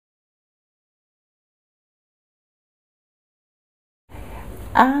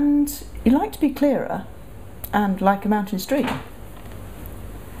And you like to be clearer and like a mountain stream.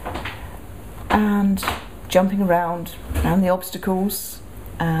 And jumping around the obstacles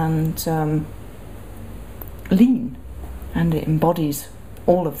and lean, and it embodies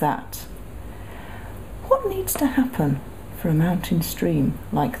all of that. What needs to happen for a mountain stream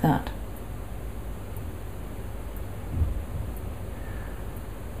like that?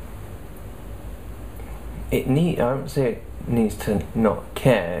 I wouldn't say it needs to not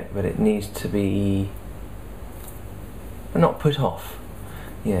care, but it needs to be not put off.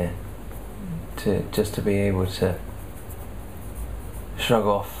 Yeah. Just to be able to shrug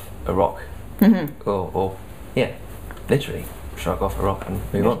off a rock, or yeah, literally shrug off a rock and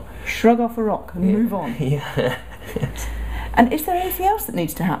move on. Shrug off a rock and move on. Yeah. And is there anything else that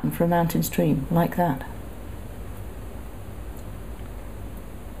needs to happen for a mountain stream like that?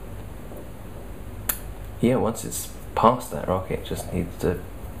 Yeah, once it's past that rock, it just needs to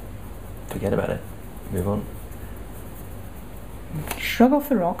forget about it, move on. Shrug off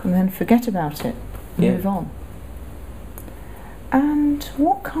the rock and then forget about it, move on. And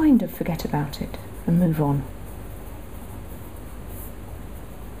what kind of forget about it and move on?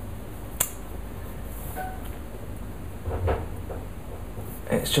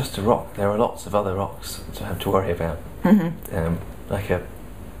 It's just a rock. There are lots of other rocks to have to worry about. Like a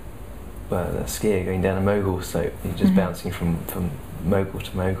skier going down a mogul slope, you're just bouncing from mogul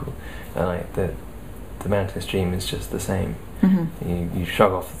to mogul, and like the mountain stream is just the same. You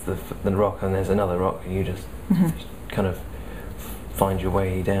shrug off the rock and there's another rock, and you just kind of find your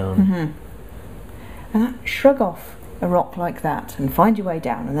way down. And that shrug off a rock like that and find your way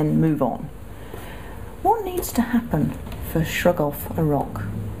down and then move on. What needs to happen for shrug off a rock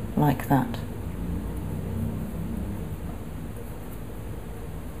like that?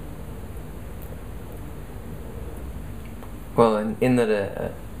 Well, in that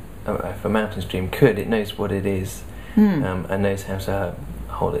if a mountain stream could, it knows what it is, and knows how to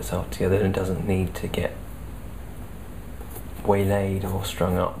hold itself together, and doesn't need to get waylaid or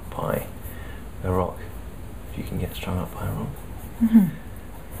strung up by a rock. If you can get strung up by a rock.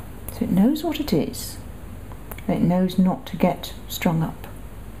 So it knows what it is, and it knows not to get strung up.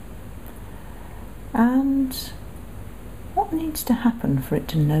 And what needs to happen for it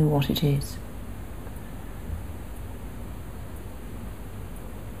to know what it is?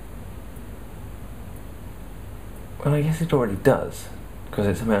 Well, I guess it already does, because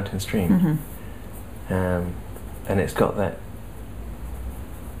it's a mountain stream, and it's got that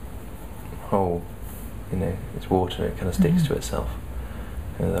whole, it's water, it kind of sticks to itself,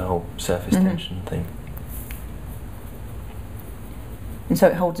 the whole surface tension thing. And so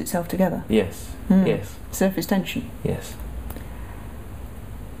it holds itself together? Yes, yes. Surface tension? Yes.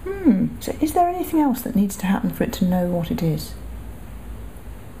 So is there anything else that needs to happen for it to know what it is?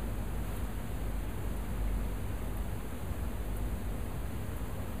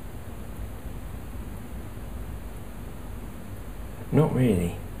 Not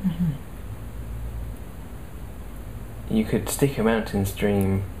really. You could stick a mountain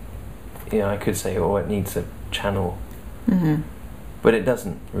stream, I could say, it needs a channel, but it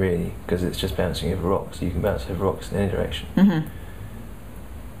doesn't really, because it's just bouncing over rocks. You can bounce over rocks in any direction.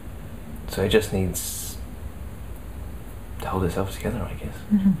 So it just needs to hold itself together, I guess.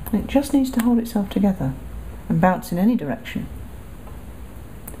 It just needs to hold itself together and bounce in any direction.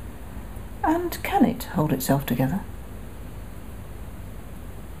 And can it hold itself together?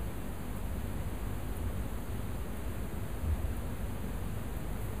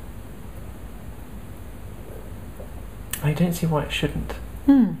 I don't see why it shouldn't.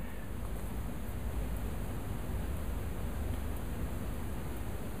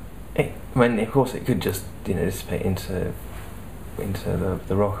 Of course, it could just dissipate into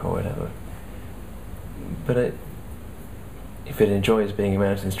the rock or whatever. But if it enjoys being a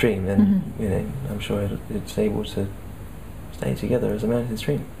mountain stream, then I'm sure it's able to stay together as a mountain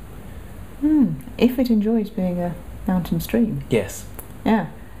stream. If it enjoys being a mountain stream. Yes. Yeah.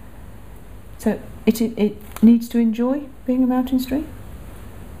 So it needs to enjoy being a mountain stream?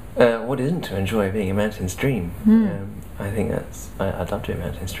 What isn't to enjoy being a mountain stream? I think I'd love to be a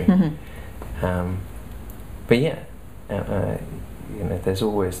mountain stream. But yeah, there's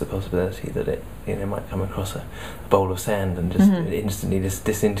always the possibility that it might come across a bowl of sand and just instantly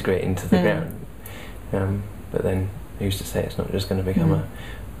disintegrate into the ground. But then who's to say it's not just going to become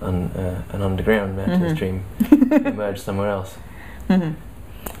an underground mountain stream, emerge somewhere else?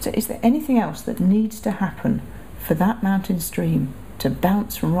 So is there anything else that needs to happen for that mountain stream to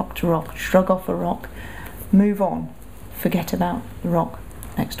bounce from rock to rock, shrug off a rock, move on, forget about the rock,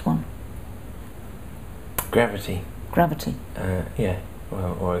 next one? Gravity. Gravity. Yeah.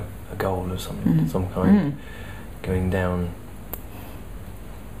 or a goal of some kind, going down.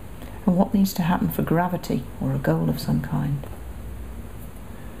 And what needs to happen for gravity, or a goal of some kind?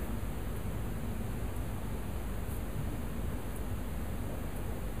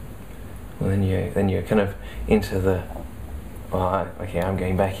 Well, then you're kind of into the, okay, I'm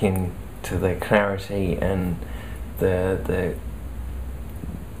going back into the clarity, and the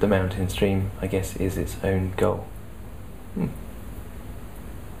mountain stream, I guess, is its own goal.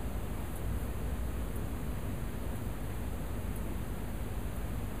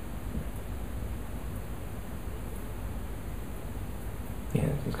 Yeah,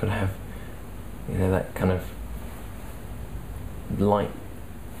 it's got to have, that kind of light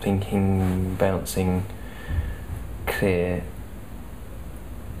thinking, bouncing, clear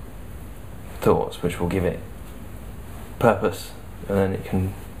thoughts, which will give it purpose, and then it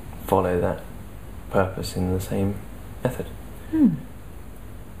can follow that purpose in the same method. And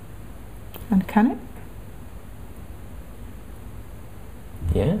can it?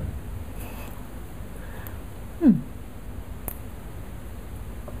 Yeah.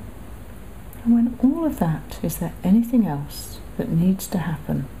 And when all of that, is there anything else that needs to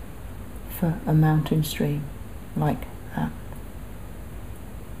happen for a mountain stream like that?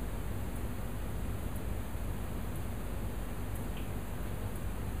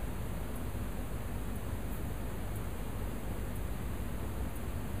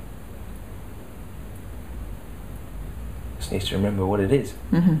 Just needs to remember what it is.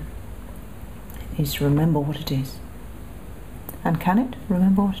 It needs to remember what it is. And can it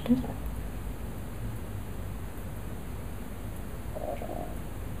remember what it is?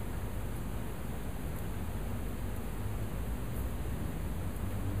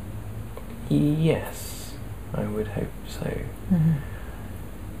 Yes, I would hope so.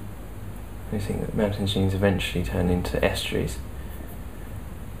 I think that mountain streams eventually turn into estuaries,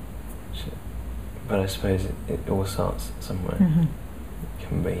 but I suppose it all starts somewhere. It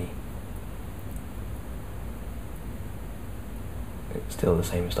can be, it's still the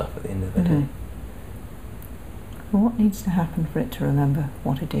same stuff at the end of the day. Well, what needs to happen for it to remember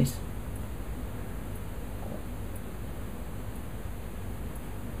what it is?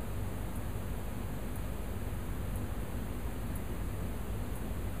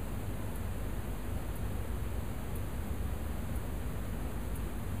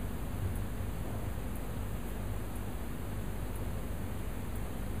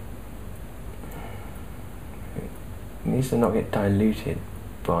 It needs to not get diluted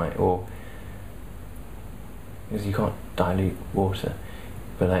by, or because you can't dilute water,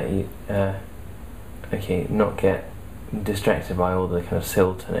 but not get distracted by all the kind of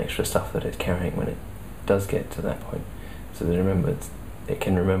silt and extra stuff that it's carrying when it does get to that point. So that it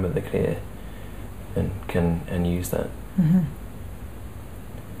can remember the clear and use that. And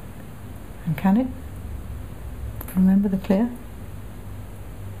can it remember the clear?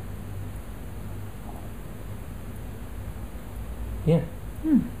 Yeah.